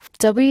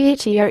Where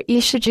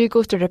should you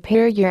go to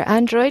repair your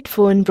Android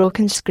phone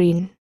broken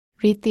screen?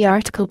 Read the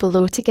article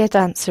below to get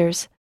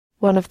answers.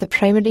 One of the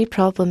primary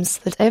problems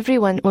that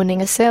everyone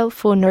owning a cell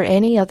phone or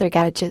any other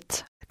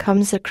gadget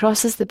comes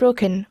across is the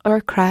broken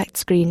or cracked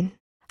screen.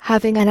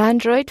 Having an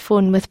Android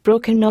phone with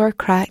broken or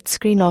cracked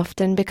screen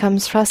often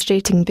becomes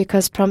frustrating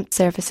because prompt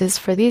services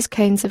for these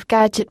kinds of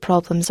gadget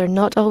problems are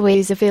not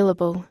always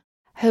available.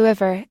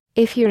 However,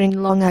 if you're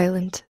in Long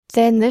Island,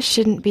 then this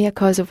shouldn't be a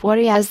cause of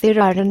worry, as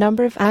there are a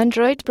number of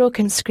Android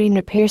broken screen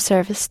repair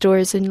service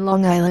stores in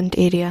Long Island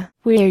area,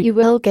 where you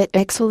will get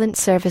excellent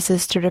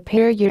services to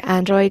repair your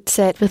Android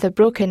set with a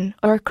broken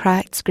or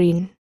cracked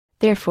screen.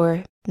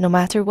 Therefore, no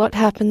matter what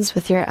happens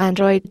with your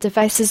Android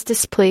device's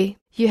display,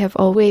 you have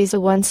always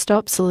a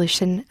one-stop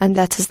solution, and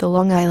that is the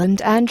Long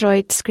Island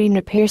Android Screen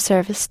Repair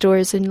Service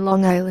stores in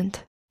Long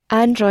Island.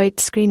 Android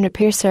screen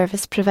repair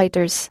service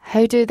providers,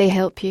 how do they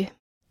help you?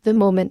 The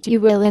moment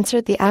you will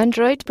enter the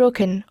Android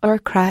broken or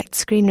cracked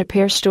screen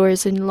repair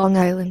stores in Long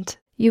Island,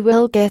 you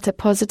will get a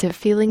positive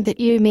feeling that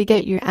you may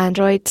get your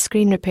Android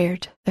screen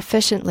repaired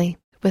efficiently,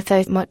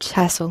 without much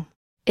hassle.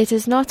 It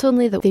is not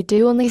only that they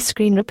do only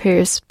screen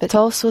repairs but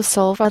also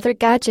solve other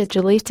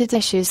gadget-related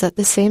issues at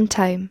the same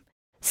time.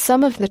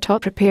 Some of the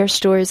top repair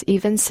stores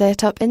even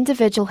set up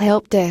individual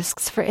help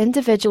desks for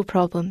individual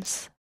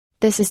problems.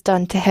 This is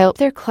done to help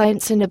their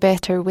clients in a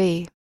better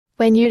way.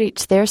 When you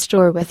reach their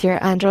store with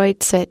your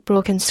Android set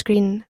broken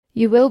screen,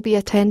 you will be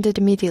attended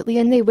immediately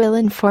and they will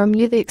inform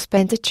you the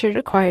expenditure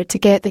required to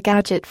get the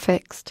gadget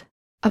fixed.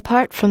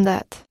 Apart from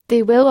that,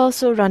 they will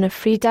also run a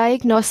free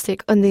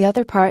diagnostic on the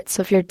other parts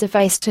of your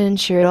device to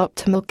ensure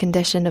optimal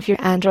condition of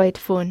your Android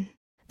phone.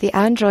 The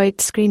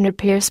Android screen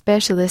repair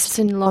specialists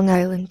in Long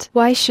Island.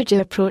 Why should you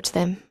approach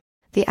them?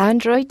 The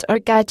Android or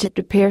gadget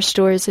repair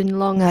stores in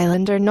Long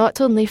Island are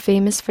not only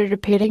famous for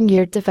repairing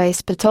your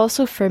device but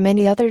also for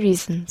many other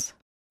reasons.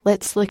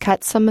 Let's look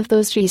at some of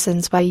those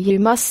reasons why you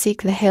must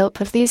seek the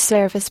help of these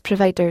service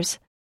providers.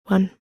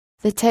 1.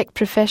 The tech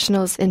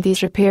professionals in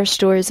these repair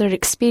stores are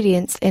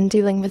experienced in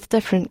dealing with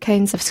different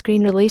kinds of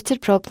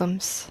screen-related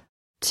problems.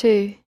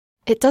 2.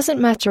 It doesn't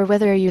matter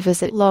whether you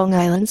visit Long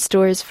Island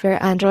stores for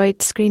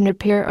Android screen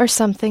repair or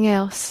something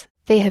else.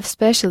 They have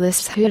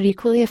specialists who are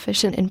equally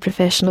efficient and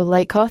professional,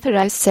 like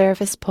authorized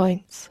service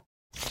points.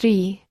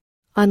 3.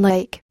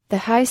 Unlike the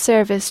high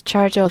service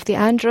charge of the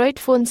Android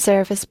phone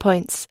service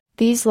points,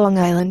 these Long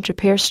Island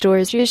repair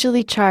stores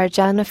usually charge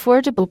an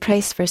affordable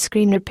price for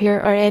screen repair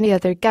or any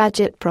other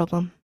gadget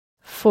problem.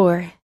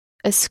 4.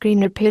 As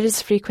screen repair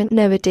is frequent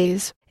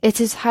nowadays,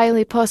 it is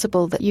highly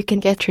possible that you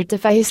can get your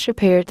device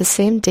repaired the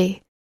same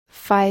day.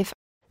 5.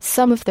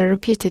 Some of the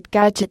reputed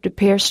gadget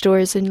repair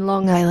stores in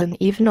Long Island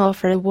even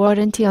offer a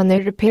warranty on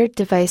their repaired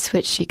device,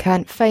 which you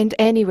can't find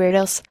anywhere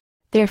else.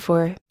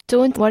 Therefore,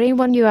 don't worry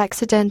when you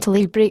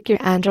accidentally break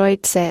your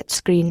Android set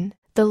screen.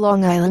 The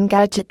Long Island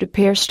gadget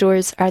repair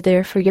stores are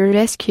there for your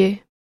rescue.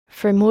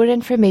 For more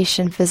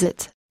information,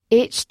 visit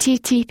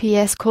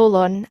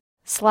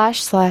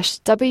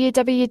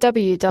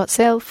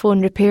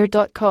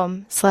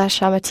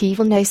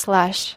https://www.cellphonerepair.com/amatevilnice/